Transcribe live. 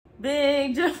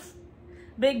Big juice.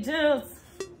 Big juice.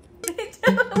 Big juice.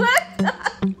 What?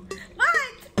 What?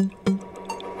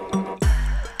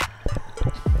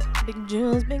 Big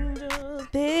juice, big juice,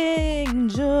 big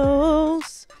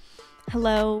juice.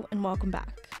 Hello and welcome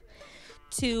back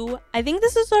to, I think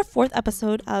this is our 4th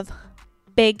episode of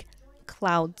Big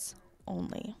Clouds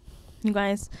Only. You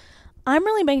guys, I'm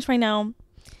really banked right now,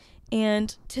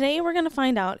 and today we're going to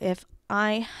find out if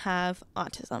I have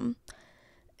autism.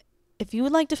 If you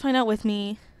would like to find out with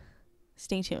me,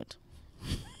 stay tuned.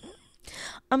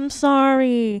 I'm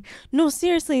sorry. No,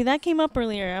 seriously, that came up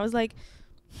earlier. I was like,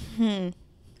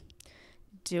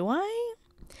 do I?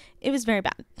 It was very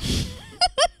bad.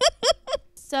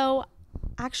 So,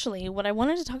 actually, what I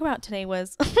wanted to talk about today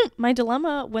was my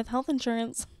dilemma with health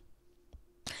insurance.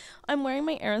 I'm wearing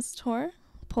my Eras Tour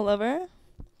pullover.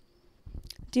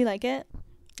 Do you like it?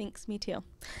 Thanks, me too.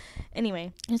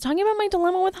 Anyway, I was talking about my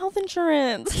dilemma with health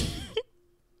insurance.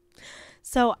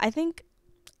 So I think,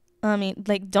 I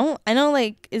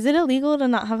know, is it illegal to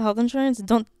not have health insurance?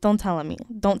 Don't tell on me.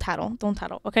 Don't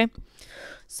tattle, okay?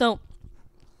 So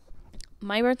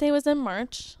my birthday was in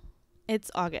March.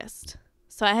 It's August.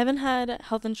 So I haven't had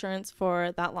health insurance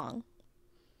for that long.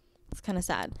 It's kind of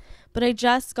sad. But I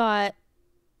just got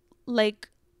like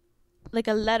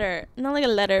a letter, not like a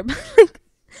letter, but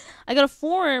I got a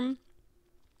form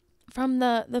from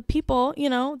the people,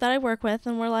 that I work with,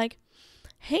 and we're like,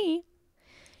 hey,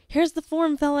 here's the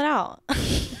form, fill it out.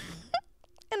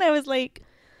 And I was like,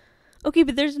 okay,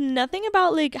 but there's nothing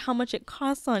about how much it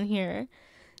costs on here.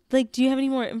 Do you have any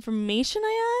more information,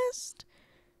 I asked?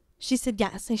 She said,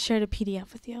 yes, I shared a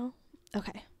PDF with you.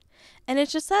 Okay. And it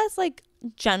just says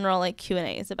general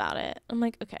Q&As about it. I'm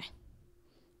like, okay,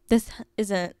 this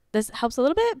helps a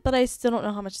little bit, but I still don't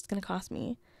know how much it's going to cost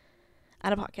me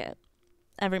out of pocket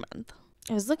every month.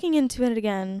 I was looking into it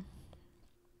again.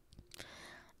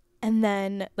 And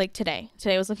then today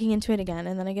I was looking into it again,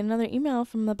 and then I get another email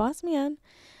from the boss man,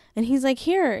 and he's like,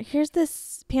 here's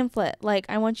this pamphlet.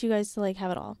 I want you guys to have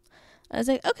it all. I was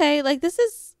like, okay, this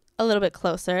is a little bit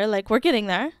closer. We're getting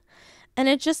there. And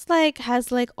it just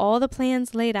has all the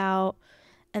plans laid out,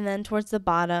 and then towards the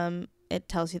bottom it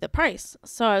tells you the price.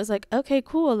 So I was like, okay,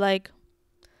 cool.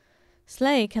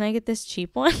 Slay, can I get this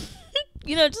cheap one?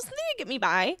 Just something to get me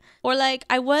by. Or I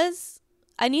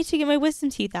need to get my wisdom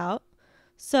teeth out.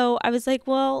 So I was like,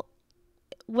 well,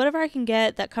 whatever I can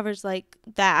get that covers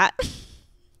that,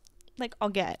 I'll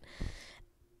get.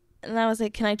 And I was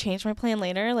like, can I change my plan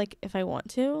later? If I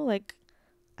want to,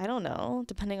 I don't know,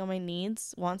 depending on my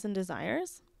needs, wants, and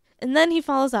desires. And then he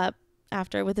follows up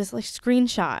after with this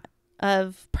screenshot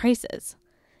of prices,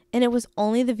 and it was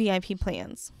only the VIP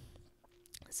plans.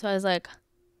 So I was like,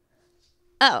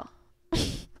 oh,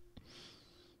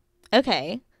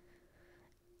 okay.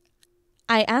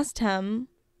 I asked him,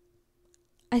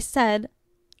 I said,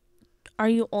 are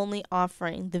you only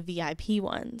offering the VIP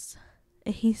ones?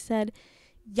 And he said,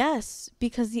 yes,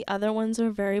 because the other ones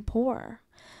are very poor.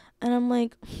 And I'm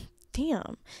like,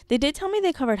 damn. They did tell me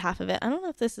they covered half of it. I don't know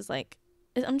if this is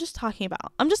I'm just talking.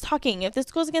 If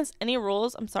this goes against any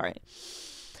rules, I'm sorry.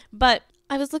 But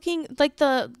I was looking,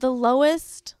 the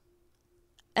lowest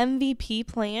MVP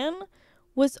plan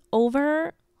was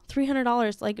over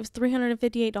 $300. It was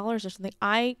 $358 or something.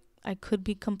 I could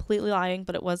be completely lying,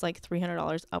 but it was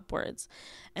 $300 upwards.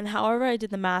 And however I did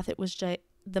the math, it was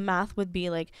the math would be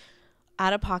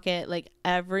out of pocket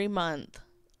every month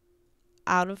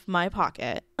out of my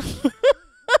pocket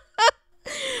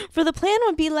for the plan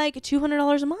would be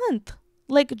 $200 a month,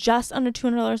 just under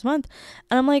 $200 a month.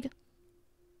 And I'm like,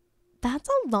 that's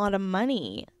a lot of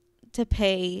money to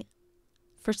pay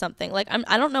for something.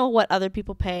 I don't know what other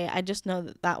people pay. I just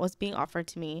know that was being offered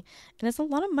to me, and it's a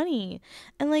lot of money.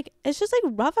 And it's just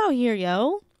rough out here,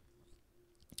 yo.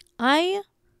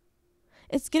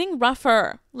 It's getting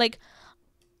rougher.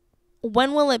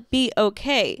 When will it be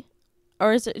okay?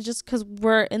 Or is it just because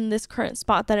we're in this current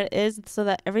spot that it is, so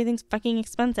that everything's fucking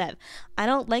expensive? I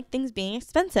don't like things being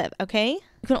expensive, okay?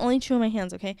 You can only chew on my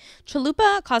hands, okay?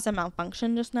 Chalupa caused a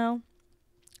malfunction just now.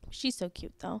 She's so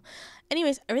cute though.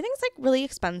 Anyways, everything's really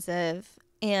expensive,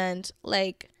 and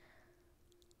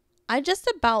I just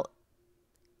about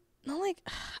not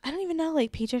I don't even know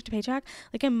paycheck to paycheck.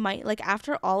 I might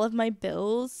after all of my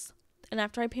bills and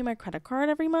after I pay my credit card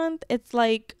every month, it's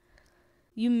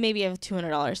you maybe have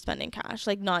 $200 spending cash,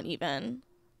 not even.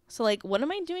 So what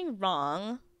am I doing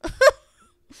wrong?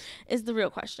 Is the real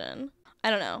question. I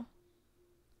don't know.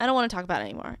 I don't want to talk about it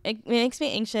anymore. It makes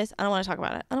me anxious. I don't want to talk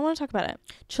about it.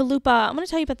 Chalupa. I'm going to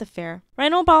tell you about the fair.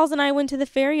 Rhino Balls and I went to the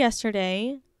fair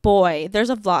yesterday. boy, there's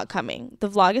a vlog coming. The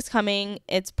vlog is coming.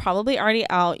 It's probably already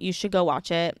out. You should go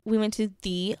watch it. We went to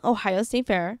the Ohio State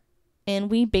Fair, and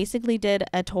we basically did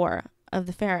a tour of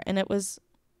the fair, and it was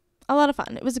a lot of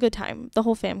fun. It was a good time. The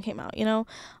whole fam came out, you know.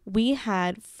 We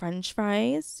had french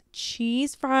fries,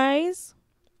 cheese fries.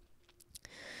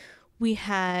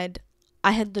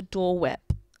 I had the Dole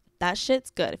Whip. That shit's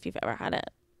good if you've ever had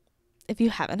it. If you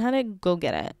haven't had it, go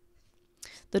get it.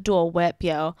 The Dole Whip,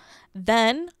 yo.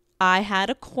 Then I had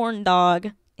a corn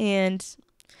dog, and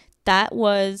that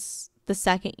was the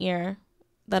second year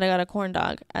that I got a corn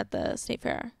dog at the state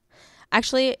fair.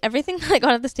 Actually, everything that I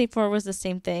got at the state fair was the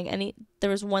same thing, and there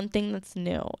was one thing that's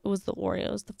new. It was the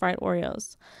Oreos, the fried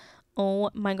Oreos. Oh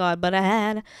my god, but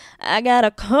I got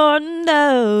a corn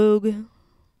dog.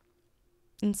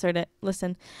 Insert it.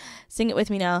 Listen. Sing it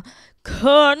with me now.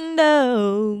 Corn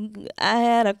dog. I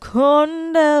had a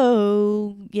corn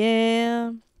dog.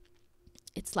 Yeah.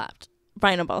 It slapped.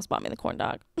 Brian O'Balls bought me the corn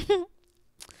dog.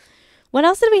 What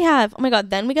else did we have? Oh my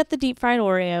god. Then we got the deep fried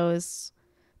Oreos.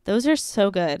 Those are so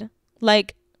good.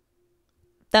 Like,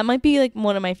 that might be like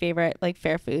one of my favorite like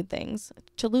fair food things.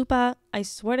 Chalupa, I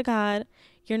swear to God,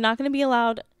 you're not going to be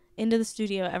allowed into the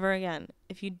studio ever again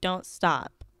if you don't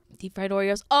stop. Deep fried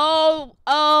Oreos.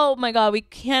 Oh my god, we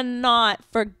cannot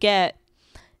forget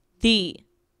the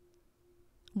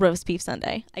roast beef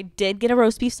sundae. I did get a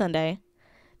roast beef sundae.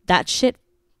 That shit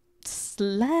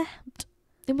slapped.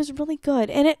 It was really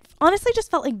good, and it honestly just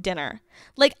felt like dinner.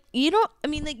 Like, you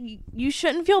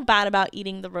shouldn't feel bad about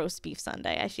eating the roast beef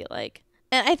sundae, I feel like.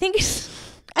 And I think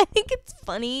it's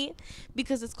funny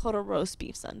because it's called a roast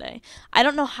beef sundae. I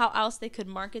don't know how else they could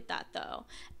market that though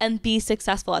and be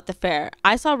successful at the fair.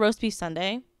 I saw roast beef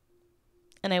sundae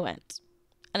and I went.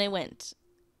 And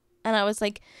I was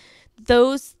like,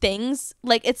 those things,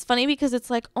 like, it's funny because it's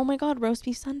like, oh my god, roast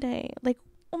beef sundae. Like,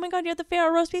 oh my god, you're at the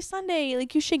fair, roast beef sundae.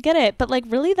 Like, you should get it. But like,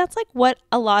 really, that's like what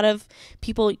a lot of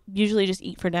people usually just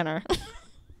eat for dinner.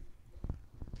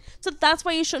 So that's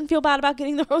why you shouldn't feel bad about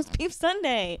getting the roast beef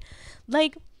sundae.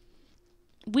 Like,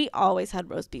 we always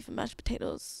had roast beef and mashed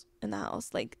potatoes in the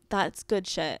house. Like, that's good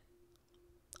shit.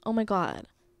 Oh my god.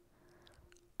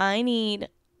 I need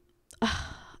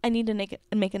to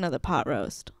make another pot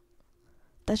roast.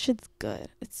 That shit's good.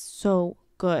 It's so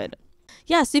good.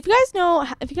 Yeah, so if you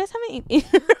guys haven't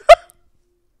if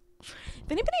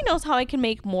anybody knows how I can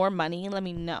make more money, let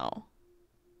me know.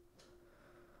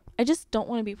 I just don't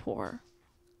want to be poor.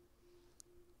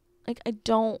 Like, I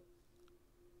don't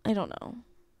know.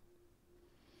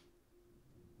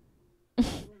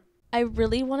 I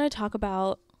really want to talk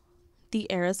about the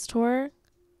Eras tour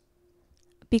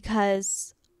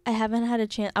because I haven't had a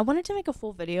chance. I wanted to make a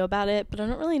full video about it, but I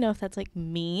don't really know if that's like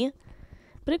me.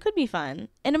 But it could be fun.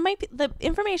 And the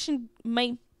information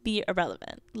might be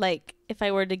irrelevant. Like, if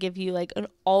I were to give you like an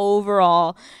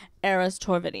overall Eras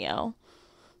tour video.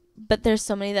 But there's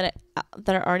so many that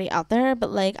are already out there.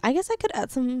 But like, I guess I could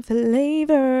add some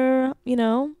flavor, you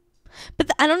know.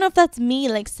 But I don't know if that's me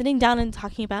like sitting down and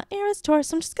talking about Eras tour.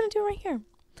 So I'm just gonna do it right here.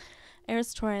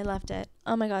 Eras tour, I loved it.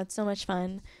 Oh my god, so much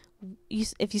fun.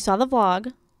 If you saw the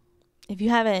vlog, if you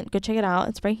haven't, go check it out.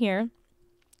 It's right here.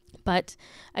 But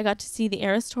I got to see the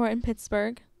Eras tour in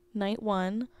Pittsburgh, night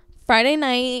 1. Friday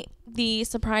night, the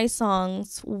surprise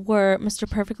songs were Mr.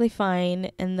 Perfectly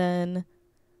Fine, and then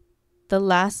The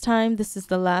Last Time, This Is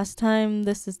the Last Time,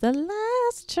 This Is the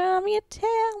Last Time You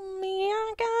Tell Me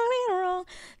I Got It Wrong.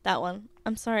 That one.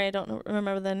 I'm sorry, I don't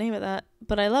remember the name of that,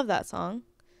 but I love that song.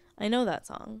 I know that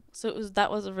song. So that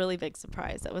was a really big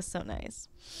surprise. That was so nice.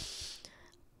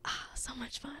 So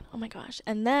much fun. Oh my gosh.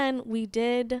 And then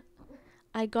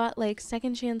I got like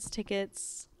second chance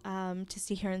tickets to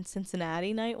see her in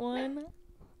Cincinnati night 1.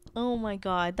 Oh my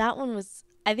god.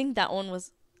 I think that one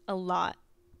was a lot.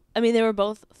 I mean, they were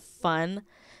both fun,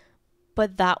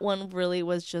 but that one really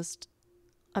was just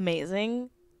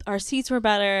amazing. Our seats were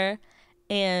better,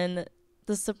 and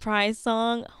the surprise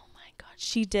song, oh my god,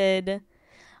 she did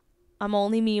I'm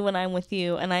Only Me When I'm With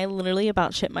You, and I literally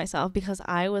about shit myself because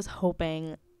I was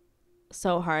hoping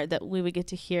so hard that we would get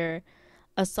to hear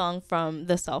a song from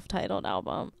the self-titled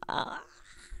album. Oh my god.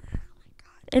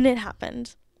 And it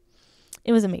happened.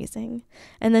 It was amazing.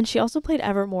 And then she also played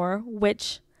Evermore,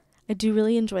 which I do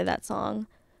really enjoy that song.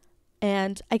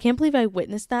 And I can't believe I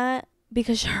witnessed that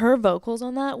because her vocals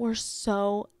on that were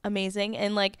so amazing.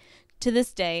 And like to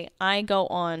this day, I go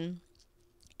on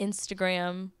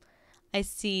Instagram, I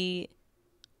see,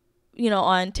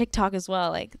 on TikTok as well,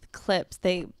 like the clips,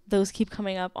 those keep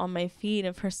coming up on my feed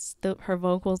of her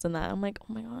vocals and that. I'm like,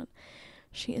 oh my god,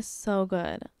 she is so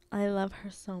good. I love her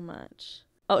so much.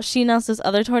 Oh, she announced those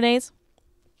other tour dates.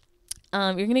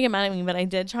 You're going to get mad at me, but I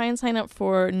did try and sign up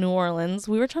for New Orleans.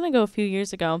 We were trying to go a few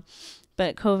years ago,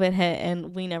 but COVID hit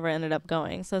and we never ended up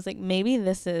going. So I was like, maybe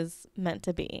this is meant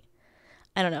to be.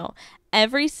 I don't know.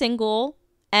 Every single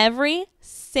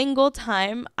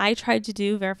time I tried to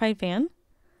do verified fan,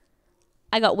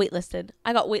 I got waitlisted.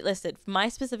 My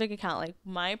specific account, like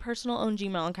my personal own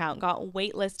Gmail account, got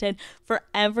waitlisted for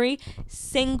every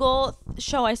single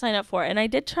show I signed up for. And I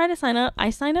did try to sign up. I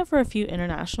signed up for a few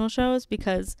international shows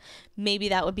because maybe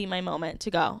that would be my moment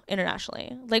to go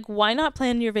internationally. Like, why not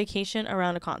plan your vacation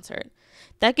around a concert?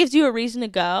 That gives you a reason to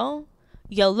go.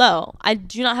 YOLO. I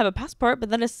do not have a passport, but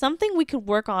that is something we could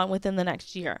work on within the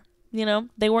next year. You know,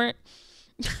 they weren't,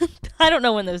 I don't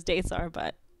know when those dates are,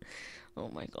 but oh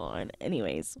my God.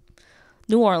 Anyways,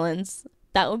 New Orleans,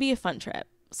 that would be a fun trip.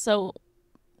 So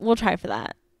we'll try for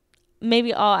that.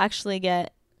 Maybe I'll actually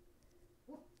get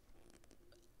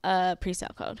a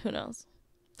pre-sale code. Who knows?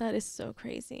 That is so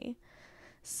crazy.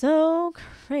 So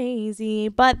crazy.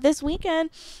 But this weekend,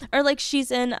 or like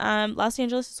she's in Los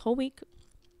Angeles this whole week.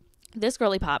 This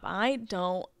girly pop, I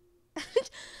don't.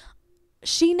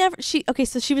 Okay,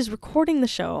 so she was recording the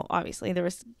show, obviously. There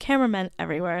was cameramen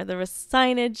everywhere. There was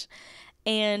signage.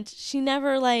 And she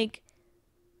never, like,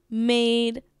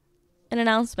 made an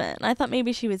announcement. And I thought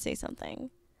maybe she would say something.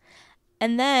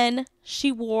 And then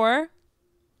she wore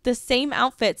the same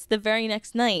outfits the very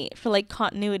next night for, like,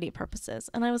 continuity purposes.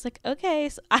 And I was like, okay,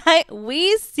 so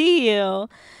we see you.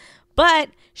 But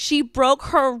she broke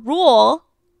her rule.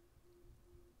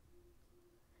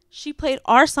 She played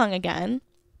our song again.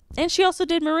 And she also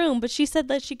did Maroon, but she said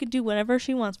that she could do whatever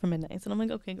she wants for Midnights. And I'm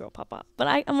like, okay, girl, pop up. But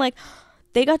I'm like,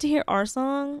 they got to hear our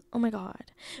song. Oh my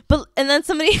God. And then I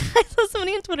saw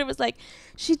somebody on Twitter was like,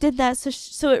 she did that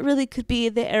so it really could be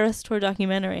the Eras Tour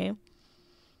documentary.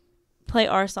 Play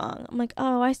our song. I'm like,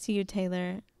 oh, I see you,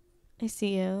 Taylor. I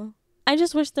see you. I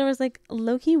just wish there was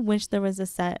low-key wish there was a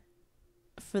set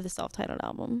for the self-titled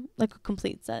album. Like a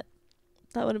complete set.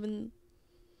 That would have been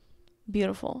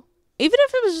beautiful. Even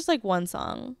if it was just like one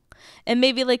song. And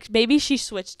maybe she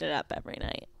switched it up every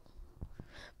night.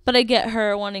 But I get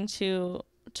her wanting to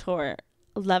tour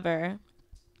Lover,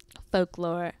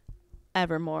 Folklore,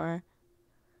 Evermore.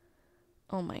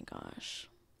 Oh my gosh.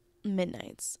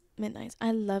 Midnights.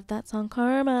 I love that song,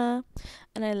 Karma.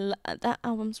 And that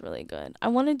album's really good. I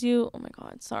want to do, oh my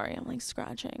God, sorry, I'm like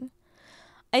scratching.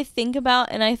 I think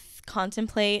about and I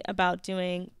contemplate about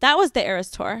doing, that was the Eras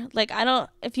Tour. Like,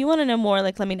 if you want to know more,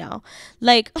 like, let me know.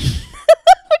 Like, we're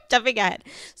jumping ahead.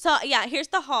 So, yeah, here's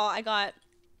the haul. I got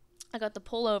the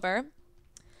pullover.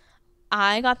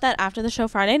 I got that after the show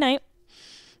Friday night.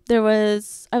 I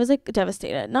was, like,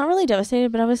 devastated. Not really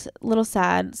devastated, but I was a little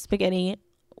sad. Spaghetti.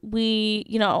 We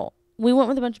went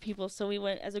with a bunch of people, so we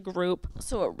went as a group.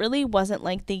 So it really wasn't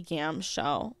like the Yam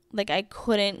show. Like, I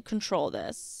couldn't control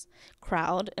this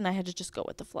crowd and I had to just go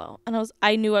with the flow. And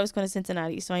I knew I was going to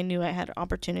Cincinnati, so I knew I had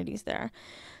opportunities there.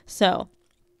 So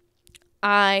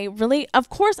of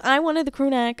course I wanted the crew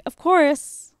neck, of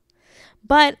course,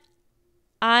 but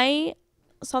I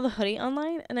saw the hoodie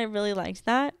online and I really liked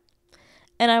that.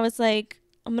 And I was like,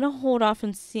 I'm going to hold off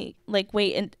and see, like,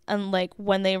 wait and like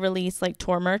when they release like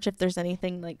tour merch, if there's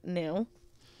anything like new.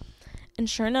 And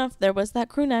sure enough, there was that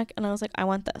crew neck and I was like, I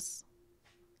want this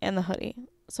and the hoodie.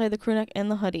 So I had the crew neck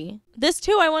and the hoodie.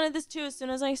 I wanted this too as soon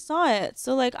as I saw it.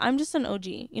 So, like, I'm just an OG.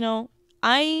 You know,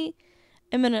 I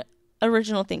am an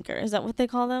original thinker. Is that what they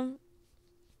call them?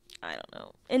 I don't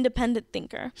know. Independent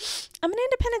thinker. I'm an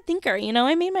independent thinker. You know,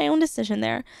 I made my own decision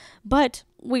there. But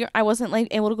I wasn't, like,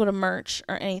 able to go to merch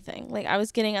or anything. Like, I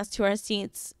was getting us to our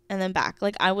seats and then back.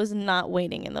 Like, I was not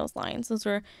waiting in those lines. Those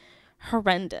were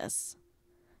horrendous.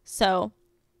 So,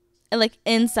 like,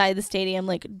 inside the stadium,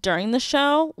 like, during the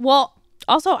show. Well,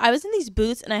 also, I was in these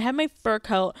boots and I had my fur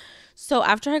coat. So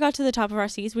after I got to the top of our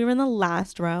seats, we were in the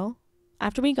last row.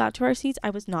 After we got to our seats,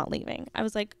 I was not leaving. I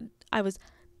was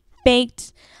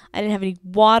baked. I didn't have any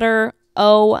water.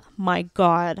 Oh my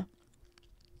God.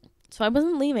 So I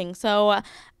wasn't leaving. So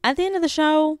at the end of the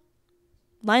show,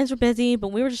 lines were busy, but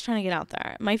we were just trying to get out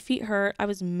there. My feet hurt. I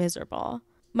was miserable.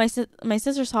 My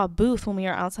sister saw a booth when we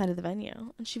were outside of the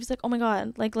venue. And she was like, oh my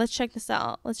God, like, let's check this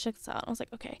out. I was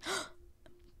like, okay.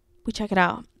 We check it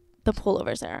out. The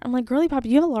pullover's there. I'm like, girly pop, do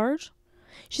you have a large?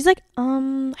 She's like,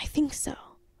 I think so.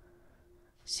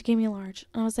 She gave me a large.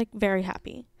 And I was like, very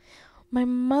happy. My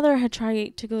mother had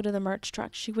tried to go to the merch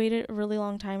truck. She waited a really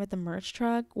long time at the merch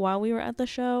truck while we were at the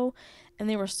show. And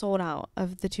they were sold out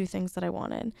of the two things that I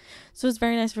wanted. So it was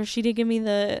very nice for her. She did give me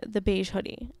the beige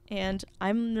hoodie. And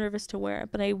I'm nervous to wear it,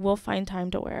 but I will find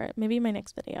time to wear it. Maybe in my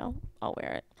next video, I'll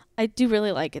wear it. I do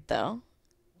really like it, though.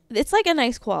 It's like a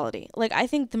nice quality. Like, I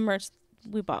think the merch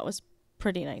we bought was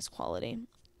pretty nice quality.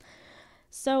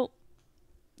 So,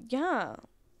 yeah.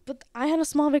 But I had a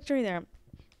small victory there.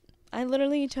 I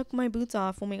literally took my boots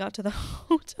off when we got to the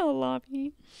hotel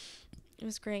lobby. It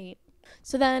was great.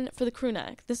 So then for the crew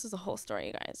neck, this is a whole story,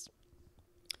 you guys.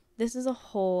 This is a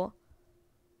whole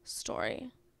story.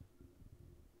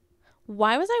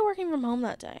 Why was I working from home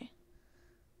that day?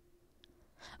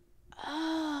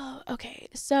 Oh, okay.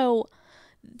 So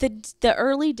the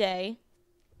early day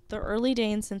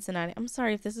in Cincinnati. I'm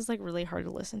sorry if this is like really hard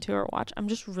to listen to or watch. I'm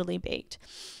just really baked.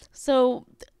 So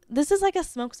this is like a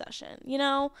smoke session, you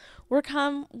know? We're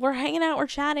hanging out, we're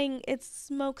chatting. It's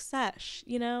smoke sesh,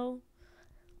 you know?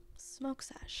 Smoke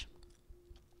sesh.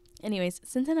 Anyways,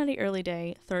 Cincinnati early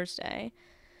day, Thursday.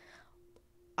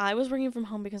 I was working from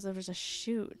home because there was a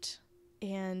shoot,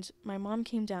 and my mom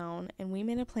came down and we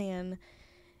made a plan,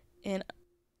 and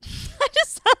I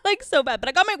just sound like so bad, but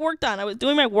I got my work done. I was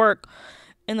doing my work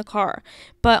in the car.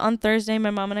 But on Thursday,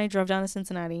 my mom and I drove down to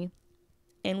Cincinnati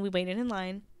and we waited in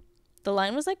line. The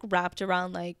line was like wrapped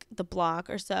around like the block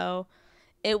or so.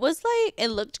 It was like, it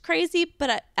looked crazy,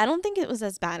 but I don't think it was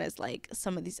as bad as like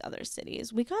some of these other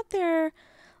cities. We got there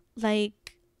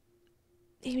like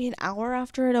maybe an hour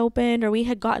after it opened, or we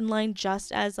had gotten in line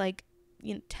just as like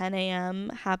 10 a.m.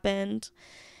 happened.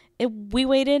 We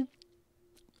waited,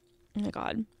 oh my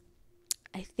God,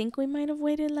 I think we might have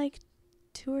waited like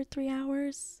 2 or 3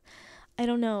 hours. I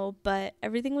don't know, but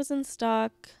everything was in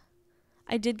stock.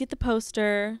 I did get the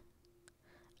poster,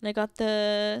 and I got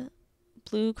the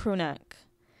blue crew neck.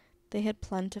 They had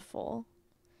plentiful.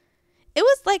 It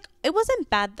was like, it wasn't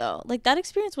bad though. Like that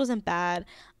experience wasn't bad.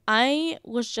 I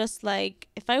was just like,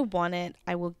 if I want it,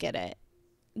 I will get it,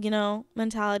 you know,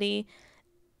 mentality.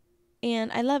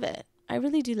 And I love it. I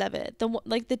really do love it.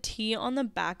 The T on the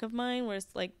back of mine, where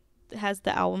it's like, it has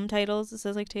the album titles. It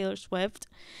says like Taylor Swift.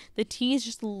 The T is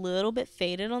just a little bit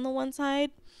faded on the one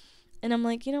side. And I'm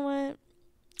like, you know what?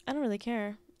 I don't really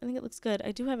care. I think it looks good.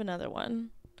 I do have another one.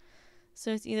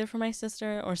 So it's either for my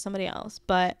sister or somebody else.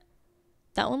 But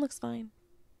that one looks fine.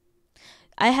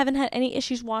 I haven't had any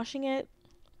issues washing it.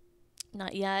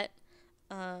 Not yet.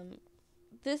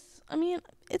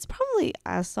 It's probably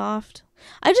as soft.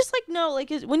 I just like, no, like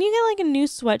when you get like a new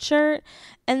sweatshirt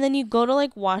and then you go to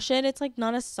like wash it, it's like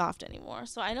not as soft anymore.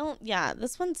 So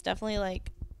this one's definitely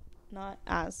like not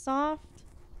as soft.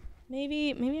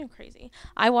 Maybe I'm crazy.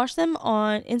 I wash them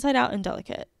on Inside Out and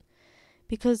Delicate.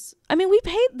 Because, we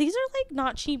paid, these are like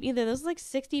not cheap either. Those are like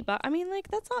 $60.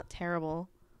 That's not terrible.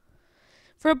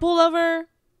 For a pullover,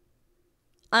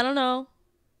 I don't know.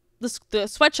 The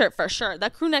sweatshirt for sure.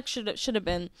 That crew neck should have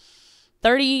been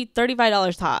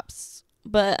 $35 tops.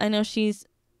 But I know she's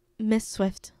Miss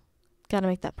Swift. Gotta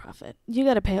make that profit. You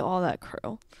gotta pay all that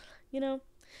crew. You know?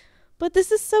 But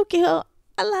this is so cute.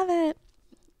 I love it.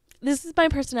 This is my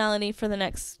personality for the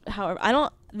next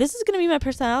this is gonna be my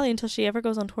personality until she ever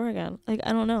goes on tour again. Like,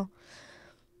 I don't know.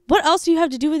 What else do you have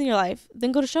to do in your life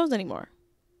than go to shows anymore?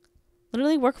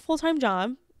 Literally work a full-time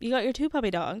job. You got your 2 puppy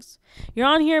dogs. You're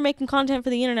on here making content for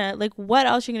the internet. Like, what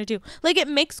else are you gonna do? Like, it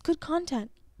makes good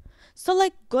content. So,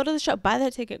 like, go to the show. Buy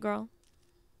that ticket, girl.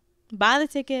 Buy the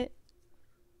ticket.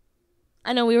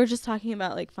 I know we were just talking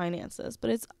about, like, finances. But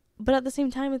at the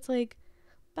same time, it's like,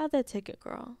 buy that ticket,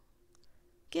 girl.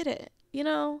 Get it. You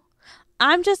know?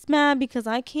 I'm just mad because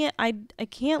I can't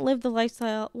live the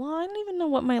lifestyle. Well, I don't even know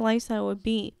what my lifestyle would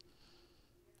be.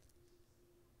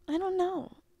 I don't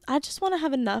know. I just want to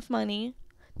have enough money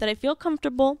that I feel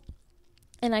comfortable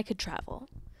and I could travel.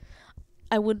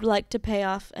 I would like to pay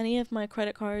off any of my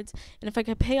credit cards, and if I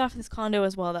could pay off this condo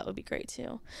as well, that would be great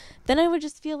too. Then I would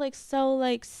just feel like so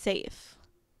like safe.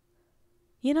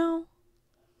 You know?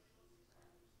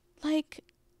 Like,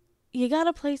 you got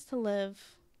a place to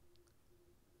live.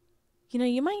 You know,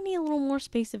 you might need a little more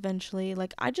space eventually.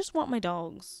 Like, I just want my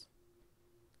dogs.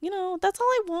 You know, that's all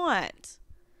I want.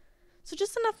 So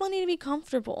just enough money to be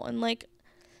comfortable and, like,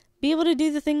 be able to do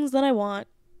the things that I want.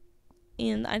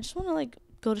 And I just want to, like,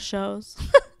 go to shows.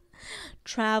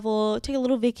 Travel. Take a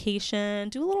little vacation.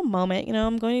 Do a little moment. You know,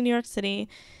 I'm going to New York City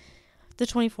the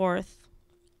 24th.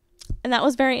 And that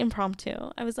was very impromptu.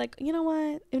 I was like, you know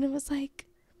what? And it was like,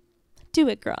 do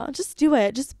it, girl. Just do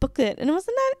it. Just book it. And it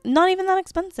wasn't not even that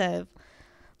expensive.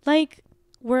 Like,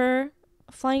 we're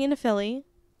flying into Philly,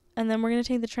 and then we're going to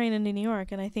take the train into New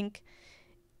York, and I think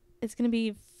it's going to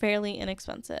be fairly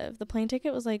inexpensive. The plane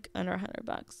ticket was like under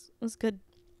 $100. It was good.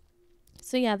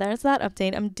 So yeah, there's that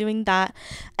update. I'm doing that.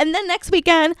 And then next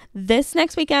weekend,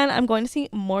 I'm going to see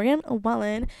Morgan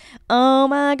Balden. Oh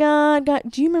my God.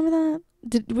 Do you remember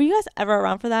that? Were you guys ever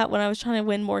around for that when I was trying to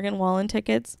win Morgan Balden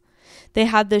tickets? They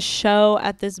had this show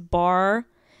at this bar,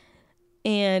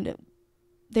 and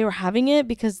they were having it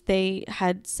because they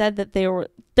had said that there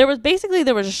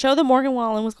was a show that Morgan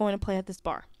Wallen was going to play at this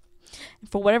bar.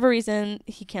 For whatever reason,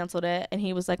 he canceled it, and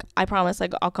he was like, I promise,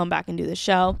 like, I'll come back and do the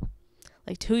show.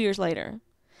 Like 2 years later.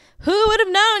 Who would have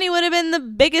known he would have been the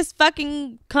biggest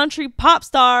fucking country pop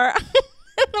star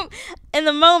in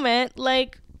the moment?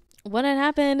 Like, what had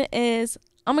happened is,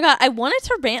 oh my God, I wanted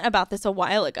to rant about this a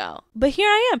while ago, but here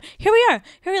I am. Here we are.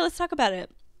 Let's talk about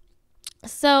it.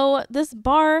 So this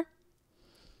bar,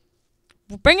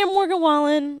 bring in Morgan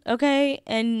Wallen, okay?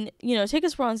 And, you know,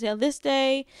 tickets were on sale this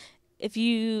day.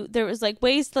 There was like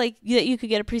ways to, like, that you could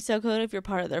get a pre-sale code if you're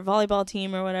part of their volleyball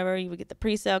team or whatever. You would get the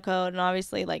pre-sale code, and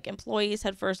obviously like employees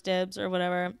had first dibs or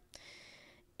whatever.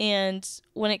 And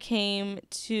when it came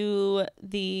to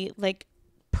the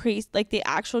the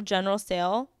actual general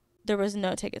sale, there was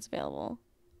no tickets available.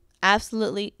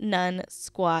 Absolutely none,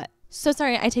 squat. So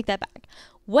sorry, I take that back.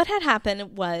 What had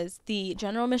happened was the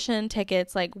general admission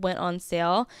tickets like went on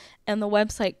sale, and the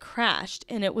website crashed,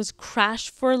 and it was crashed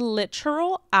for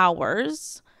literal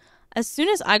hours. As soon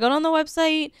as I got on the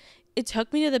website, it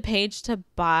took me to the page to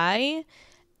buy,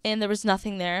 and there was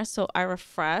nothing there. So I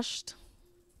refreshed,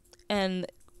 and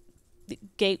the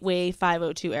gateway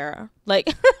 502 error.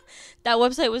 Like that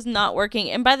website was not working.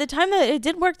 And by the time that it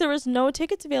did work, there was no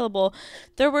tickets available.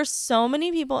 There were so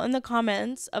many people in the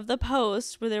comments of the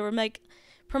post where they were like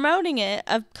promoting it,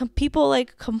 of people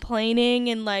like complaining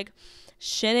and like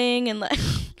shitting and like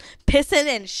pissing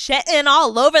and shitting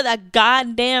all over the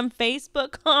goddamn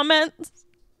Facebook comments.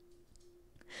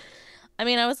 I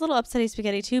mean, I was a little upsetty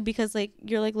spaghetti too, because like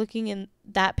you're like looking in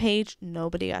that page,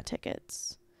 nobody got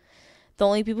tickets. The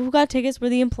only people who got tickets were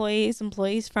the employees'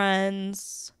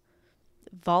 friends,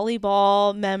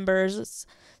 volleyball members.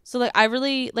 So like I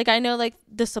know like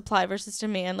the supply versus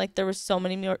demand, like there were so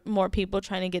many more people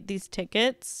trying to get these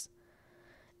tickets,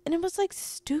 and it was like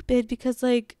stupid because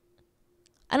like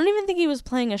I don't even think he was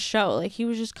playing a show. Like he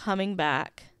was just coming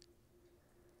back.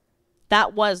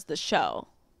 That was the show.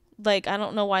 Like I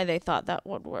don't know why they thought that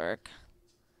would work.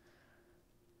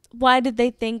 Why did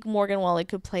they think Morgan Wallen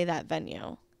could play that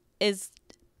venue? Is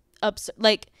absurd.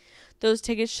 Like those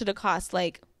tickets should have cost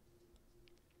like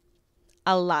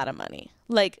a lot of money.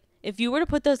 Like if you were to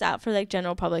put those out for like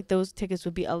general public, those tickets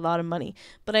would be a lot of money,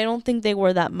 but I don't think they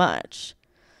were that much.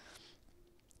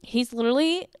 He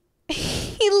literally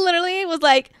was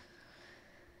like,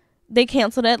 they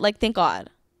canceled it. Like thank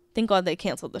God they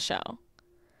canceled the show,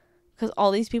 because all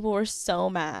these people were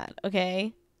so mad.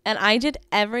 Okay, and I did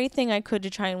everything I could to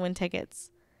try and win tickets.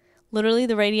 Literally,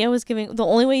 the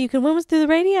only way you could win was through the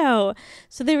radio.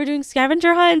 So they were doing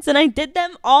scavenger hunts, and I did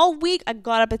them all week. I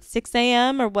got up at 6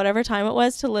 a.m. or whatever time it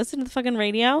was to listen to the fucking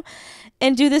radio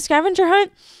and do the scavenger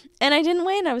hunt. And I didn't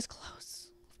win. I was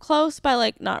close by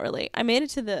like, not really. I made it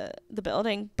to the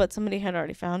building, but somebody had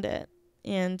already found it.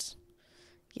 And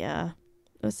yeah,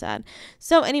 it was sad.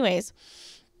 So anyways,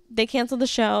 they canceled the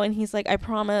show, and he's like, I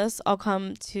promise I'll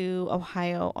come to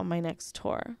Ohio on my next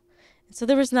tour. So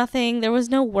there was nothing, there was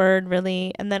no word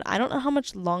really. And then I don't know how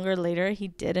much longer later he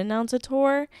did announce a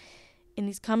tour, and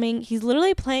he's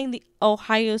literally playing the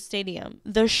Ohio Stadium,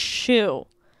 the shoe.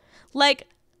 Like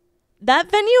that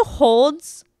venue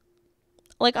holds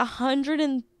like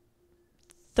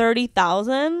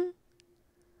 130,000.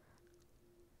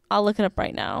 I'll look it up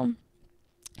right now.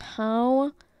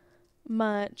 How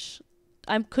much,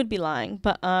 I could be lying,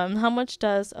 but how much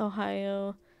does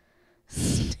Ohio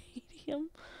Stadium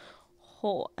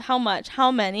hold? How much?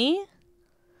 How many?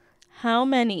 How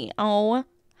many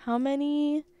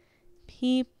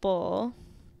people?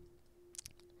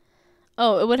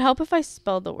 Oh, it would help if I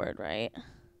spelled the word right.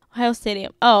 Ohio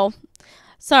Stadium. Oh,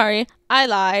 sorry, I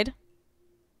lied.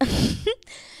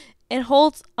 It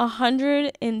holds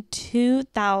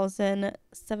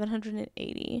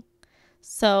 102,780.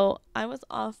 So I was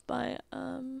off by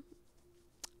a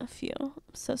few. I'm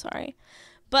so sorry.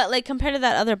 But like compared to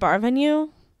that other bar venue,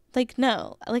 like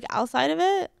no, like outside of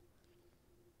it,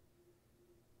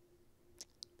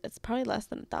 it's probably less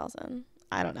than 1,000.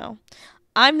 I don't know.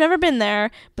 I've never been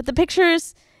there, but the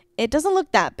pictures, it doesn't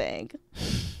look that big.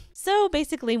 So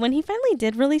basically, when he finally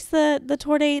did release the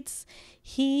tour dates,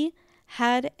 he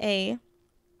had a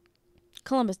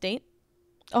Columbus date,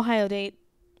 Ohio date.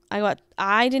 I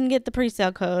didn't get the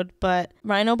pre-sale code, but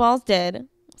Rhino Balls did.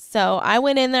 So I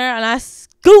went in there and I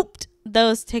scooped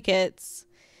those tickets.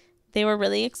 They were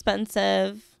really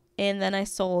expensive, and then I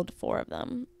sold 4 of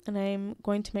them, and I'm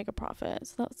going to make a profit.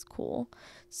 So that's cool.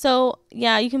 So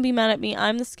yeah, you can be mad at me.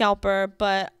 I'm the scalper,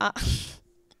 but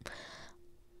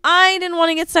I didn't want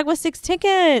to get stuck with 6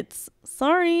 tickets.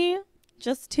 Sorry.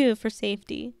 Just 2 for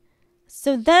safety.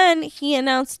 So then he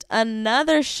announced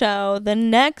another show the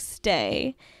next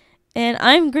day, and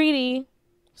I'm greedy,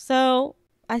 so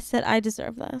I said I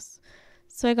deserve this.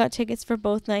 So I got tickets for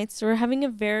both nights. So we're having a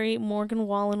very Morgan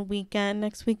Wallen weekend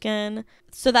next weekend.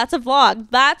 So that's a vlog.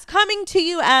 That's coming to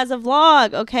you as a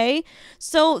vlog, okay?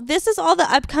 So this is all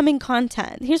the upcoming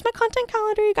content. Here's my content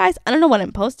calendar, you guys. I don't know when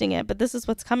I'm posting it, but this is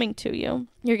what's coming to you.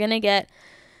 You're going to get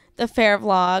the fair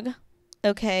vlog,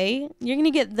 okay? You're going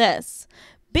to get this.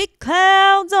 Big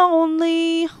clouds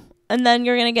only. And then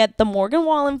you're going to get the Morgan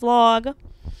Wallen vlog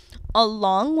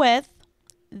along with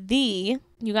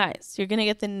you guys, you're gonna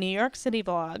get the New York City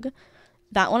vlog.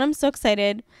 That one I'm so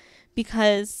excited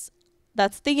because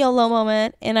that's the YOLO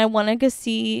moment, and I want to go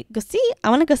see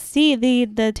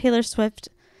the Taylor Swift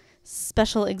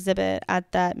special exhibit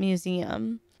at that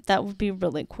museum. That would be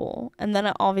really cool. And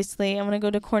then obviously I'm gonna go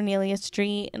to Cornelia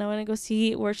Street, and I want to go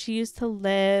see where she used to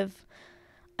live.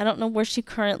 I don't know where she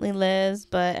currently lives,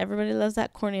 but everybody loves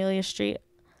that Cornelia Street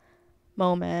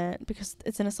moment because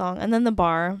it's in a song. And then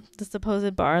the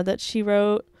supposed bar that she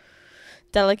wrote,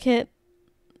 Delicate,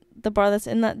 the bar that's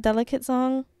in that Delicate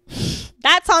song.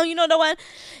 That song, you know, the one,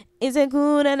 is it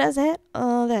good and that's it,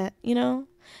 all that, you know.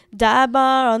 Dive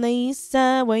bar on the east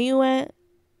side, where you at?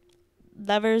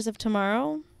 Lovers of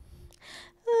Tomorrow.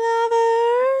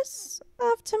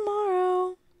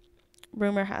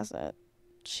 Rumor has it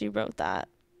she wrote that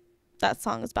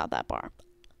song is about that bar.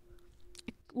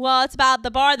 Well, it's about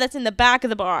the bar that's in the back of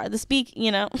the bar.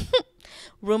 You know.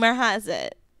 Rumor has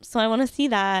it. So I want to see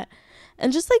that.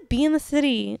 And just, like, be in the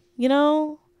city, you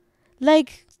know?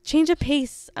 Like, change of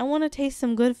pace. I want to taste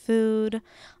some good food.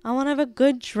 I want to have a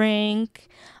good drink.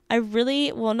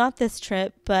 Not this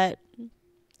trip, but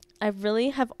I really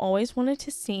have always wanted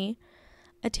to see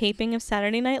a taping of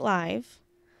Saturday Night Live.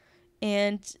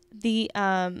 And the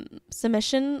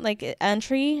submission, like,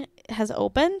 entry has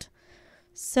opened.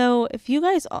 So if you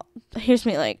guys, here's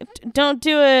me like, don't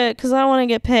do it because I don't want to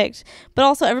get picked. But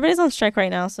also everybody's on strike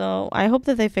right now, so I hope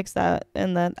that they fix that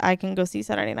and that I can go see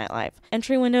Saturday Night Live.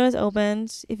 Entry window is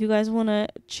opened. If you guys want a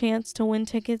chance to win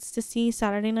tickets to see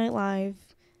Saturday Night Live,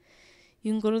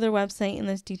 you can go to their website and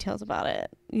there's details about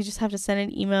it. You just have to send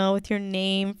an email with your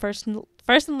name, first and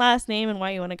last name, and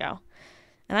why you want to go.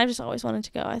 And I just always wanted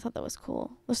to go. I thought that was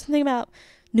cool. There's something about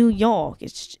New York.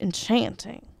 It's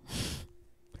enchanting.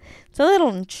 It's a little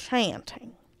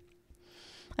enchanting.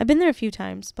 I've been there a few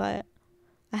times, but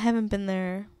I haven't been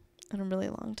there in a really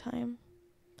long time.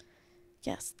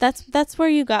 Yes, that's where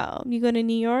you go. You go to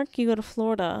New York, you go to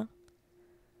Florida.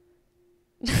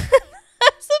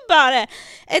 That's about it.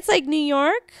 It's like New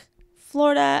York,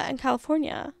 Florida, and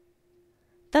California.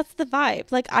 That's the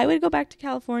vibe. Like, I would go back to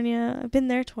California. I've been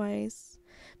there twice.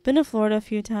 Been to Florida a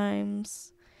few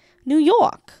times. New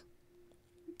York.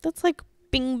 That's like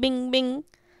bing, bing, bing.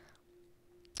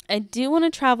 I do want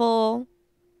to travel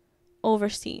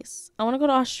overseas. I want to go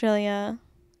to Australia,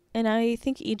 and I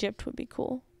think Egypt would be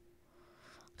cool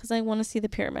because I want to see the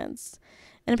pyramids.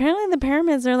 And apparently the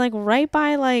pyramids are like right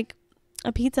by like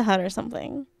a Pizza Hut or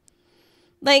something.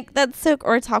 Like, that's so,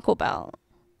 or a Taco Bell.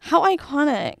 How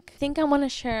iconic. I think I want to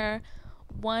share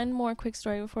one more quick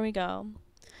story before we go,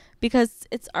 because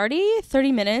it's already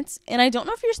 30 minutes and I don't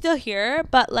know if you're still here,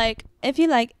 but like if you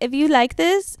like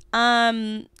this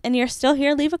and you're still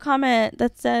here, leave a comment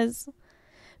that says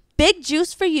big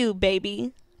juice for you,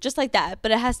 baby, just like that.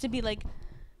 But it has to be like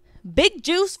big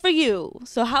juice for you.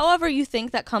 So however you think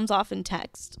that comes off in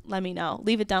text, let me know.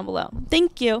 Leave it down below.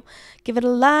 Thank you. Give it a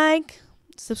like,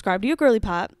 subscribe to your girly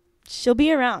pop. She'll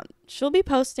be around. She'll be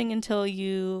posting until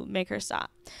you make her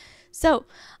stop. So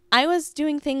I was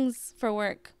doing things for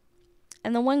work,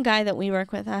 and the one guy that we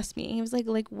work with asked me, he was like,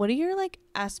 what are your like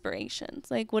aspirations?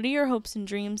 Like, what are your hopes and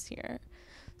dreams here?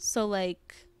 So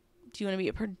like, do you want to be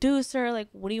a producer? Like,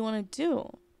 what do you want to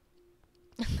do?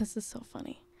 This is so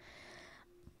funny.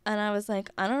 And I was like,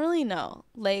 I don't really know.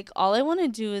 Like, all I want to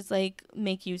do is like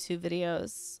make YouTube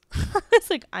videos. It's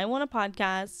like, I want a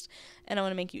podcast and I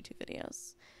want to make YouTube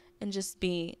videos and just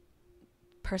be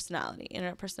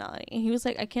internet personality. And he was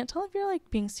like, I can't tell if you're like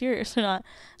being serious or not.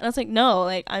 And I was like, no,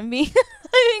 like I'm being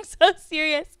so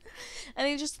serious. And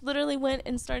he just literally went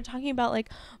and started talking about like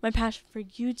my passion for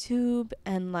YouTube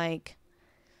and like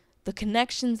the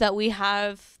connections that we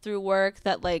have through work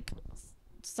that like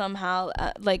somehow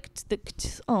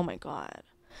oh my god,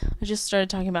 I just started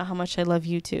talking about how much I love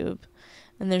YouTube,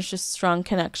 and there's just strong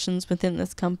connections within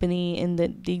this company in the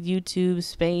YouTube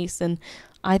space, and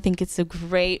I think it's a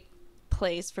great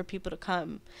place for people to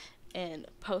come and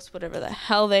post whatever the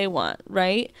hell they want,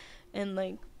 right? And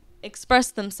like express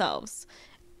themselves,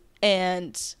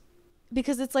 and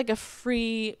because it's like a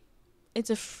free it's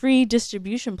a free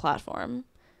distribution platform.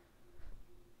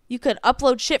 You could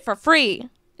upload shit for free.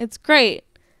 It's great.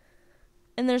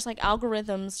 And there's like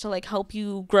algorithms to like help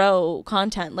you grow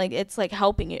content. Like it's like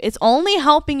helping you. It's only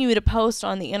helping you to post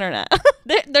on the internet.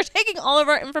 They're taking all of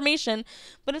our information,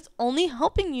 but it's only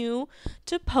helping you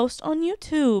to post on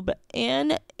YouTube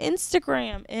and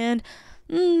Instagram and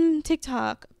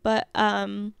TikTok. But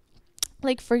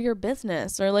like for your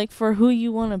business or like for who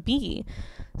you want to be.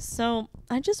 So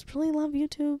I just really love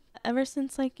YouTube ever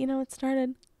since like, you know, it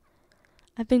started.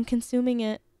 I've been consuming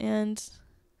it and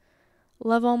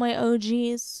love all my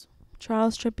OGs.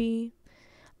 Charles Trippy,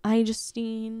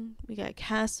 Justine, we got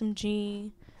Cassim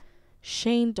G,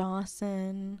 Shane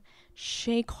Dawson,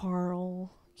 Shay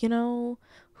Carl, you know,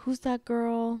 who's that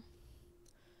girl?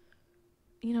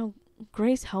 You know,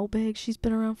 Grace Helbig, she's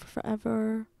been around for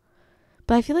forever.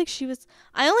 But I feel like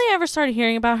I only ever started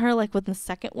hearing about her like with the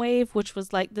second wave, which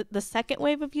was like the second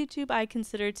wave of YouTube I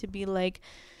consider to be like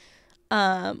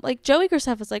Joey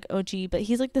Graceffa is like OG, but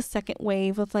he's like the second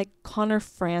wave with like Connor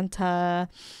Franta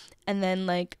and then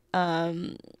like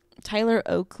Tyler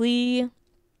Oakley,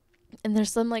 and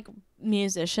there's some like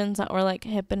musicians that were like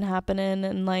hip and happening,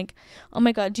 and like, oh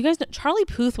my god, do you guys know Charlie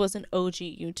Puth was an OG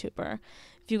YouTuber?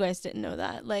 If you guys didn't know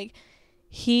that, like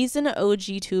he's an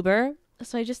OG tuber.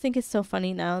 So I just think it's so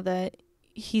funny now that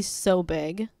he's so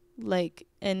big, like,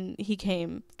 and he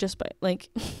came just by like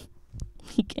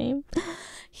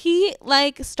he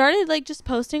like started like just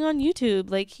posting on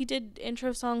YouTube. Like he did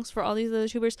intro songs for all these other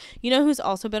tubers. You know who's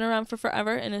also been around for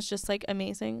forever and is just like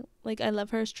amazing, like I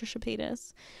love her, is Trisha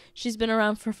Paytas. She's been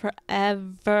around for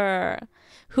forever.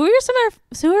 Who are you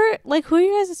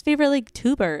guys' favorite like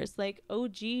tubers, like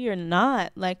OG or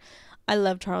not? Like I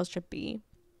love Charles Trippy,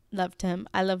 loved him.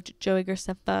 I loved Joey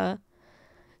Graceffa.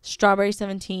 Strawberry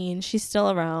 17, she's still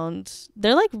around.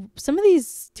 They're like, some of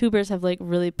these tubers have like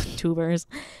really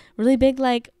big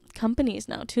like companies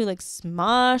now too, like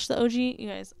Smosh, the OG. You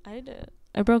guys, I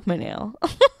broke my nail.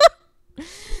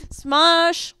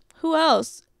 Smosh, who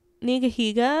else? Niga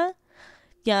Higa,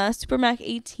 yeah, Super Mac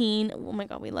 18. Oh my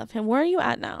god, we love him. Where are you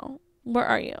at now? Where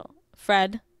are you?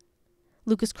 Fred,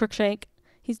 Lucas Crookshake,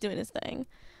 he's doing his thing.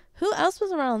 Who else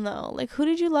was around though? Like, who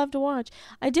did you love to watch?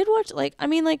 I did watch, like, I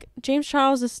mean, like, James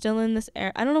Charles is still in this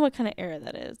era. I don't know what kind of era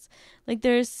that is. Like,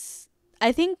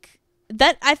 I think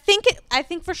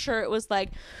for sure it was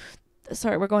like,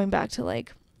 sorry, we're going back to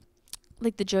like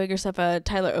the Joey Graceffa,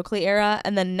 Tyler Oakley era.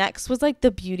 And then next was like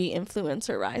the beauty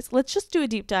influencer rise. Let's just do a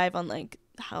deep dive on like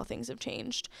how things have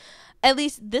changed. At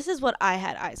least this is what I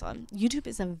had eyes on. YouTube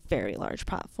is a very large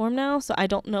platform now. So I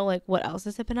don't know like what else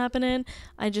has been happening.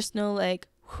 I just know like,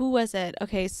 who was it?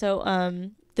 Okay, so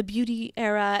the beauty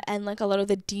era and like a lot of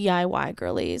the DIY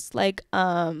girlies, like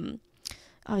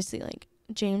obviously like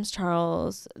James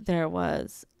Charles, there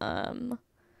was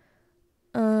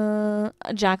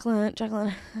Jacqueline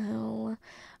Hill,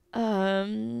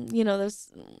 you know,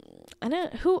 there's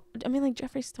like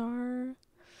Jeffree Star,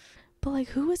 but like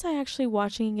who was I actually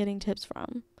watching and getting tips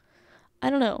from? I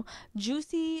don't know.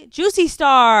 Juicy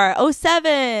Star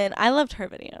 07. I loved her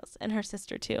videos, and her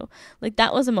sister too. Like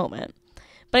that was a moment.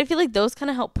 But I feel like those kind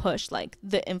of help push like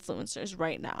the influencers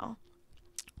right now.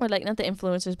 Or like not the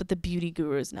influencers, but the beauty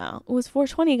gurus now. It was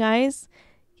 420, guys.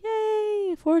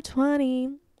 Yay,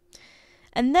 420.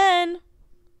 And then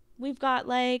we've got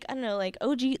like, I don't know, like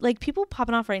OG, like people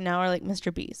popping off right now are like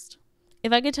Mr. Beast.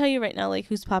 If I could tell you right now like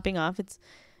who's popping off, it's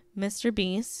Mr.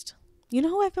 Beast. You know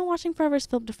who I've been watching forever is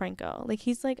Philip DeFranco. Like,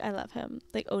 he's like, I love him.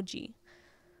 Like, OG.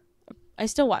 I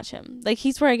still watch him. Like,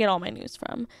 he's where I get all my news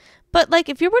from. But, like,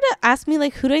 if you were to ask me,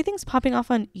 like, who do I think's popping off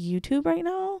on YouTube right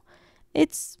now?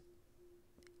 It's,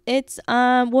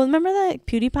 well, remember that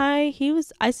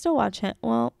PewDiePie? I still watch him.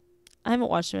 Well, I haven't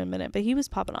watched him in a minute, but he was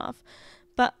popping off.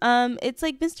 But, it's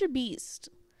like Mr. Beast.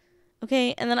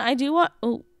 Okay, and then I do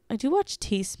watch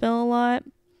T-Spill a lot.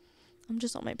 I'm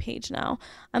just on my page now.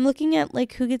 I'm looking at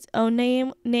like who gets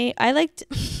name. I like to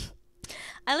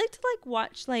like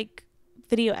watch like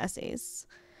video essays.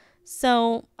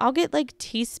 So I'll get like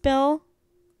T-Spill.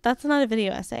 That's not a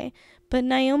video essay, but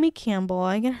Naomi Campbell.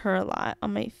 I get her a lot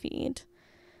on my feed.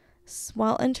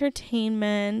 Swell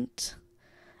Entertainment.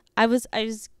 I was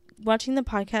watching the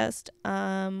podcast.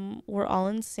 We're All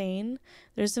Insane.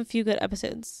 There's a few good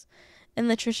episodes. And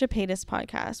the Trisha Paytas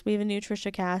podcast. We have a new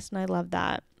Trisha cast, and I love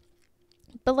that.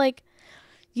 But like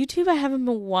YouTube, I haven't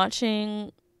been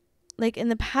watching like in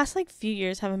the past like few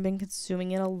years, haven't been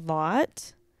consuming it a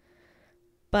lot.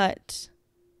 But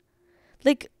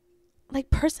like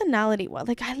personality,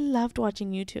 like I loved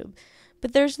watching YouTube,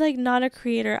 but there's like not a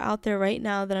creator out there right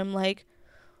now that I'm like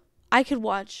I could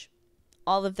watch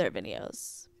all of their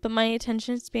videos but my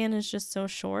attention span is just so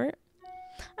short.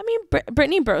 I mean,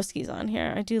 Brittany Broski's on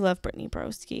here. I do love Brittany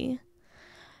Broski.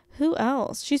 Who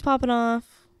else? She's popping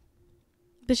off.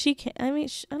 But she can't, I mean,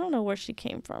 I don't know where she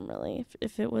came from, really.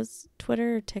 If it was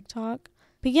Twitter or TikTok.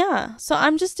 But yeah, so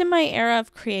I'm just in my era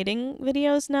of creating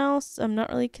videos now. So I'm not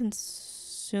really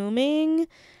consuming,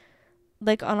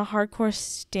 like, on a hardcore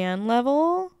stan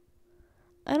level.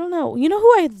 I don't know. You know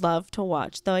who I love to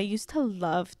watch, though? I used to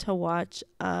love to watch,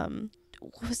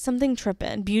 something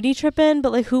trippin'. Beauty Trippin',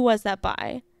 but, like, who was that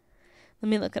by? Let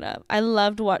me look it up. I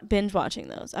loved binge watching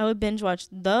those. I would binge watch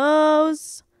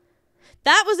those.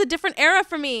 That was a different era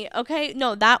for me, okay?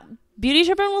 No, that Beauty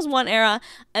Trippin' was one era.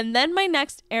 And then my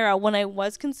next era, when I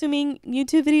was consuming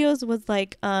YouTube videos, was,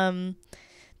 like, The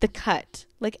Cut.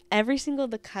 Like, every single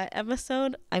The Cut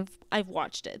episode, I've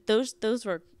watched it. Those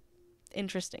were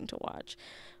interesting to watch.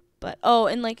 But,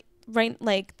 and, like, right,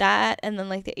 like that, and then,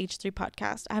 like, the H3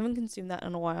 podcast. I haven't consumed that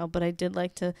in a while, but I did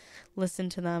like to listen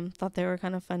to them. Thought they were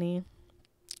kind of funny.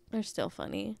 They're still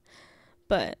funny.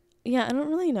 But yeah, I don't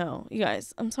really know, you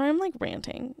guys. I'm sorry I'm, like,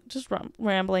 ranting, just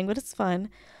rambling, but it's fun.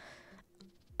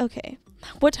 Okay,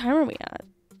 what time are we at?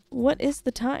 What is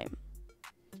the time?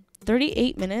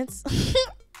 38 minutes.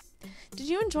 Did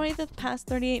you enjoy the past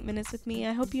 38 minutes with me?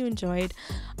 I hope you enjoyed.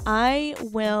 I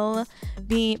will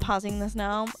be pausing this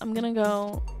now. I'm gonna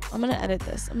edit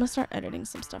this. I'm gonna start editing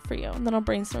some stuff for you, and then I'll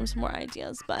brainstorm some more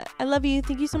ideas. But I love you.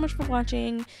 Thank you so much for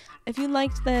watching. If you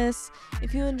liked this,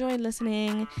 if you enjoyed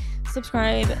listening,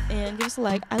 subscribe and give us a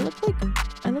like. I look like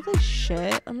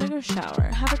shit. I'm gonna go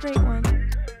shower. Have a great one.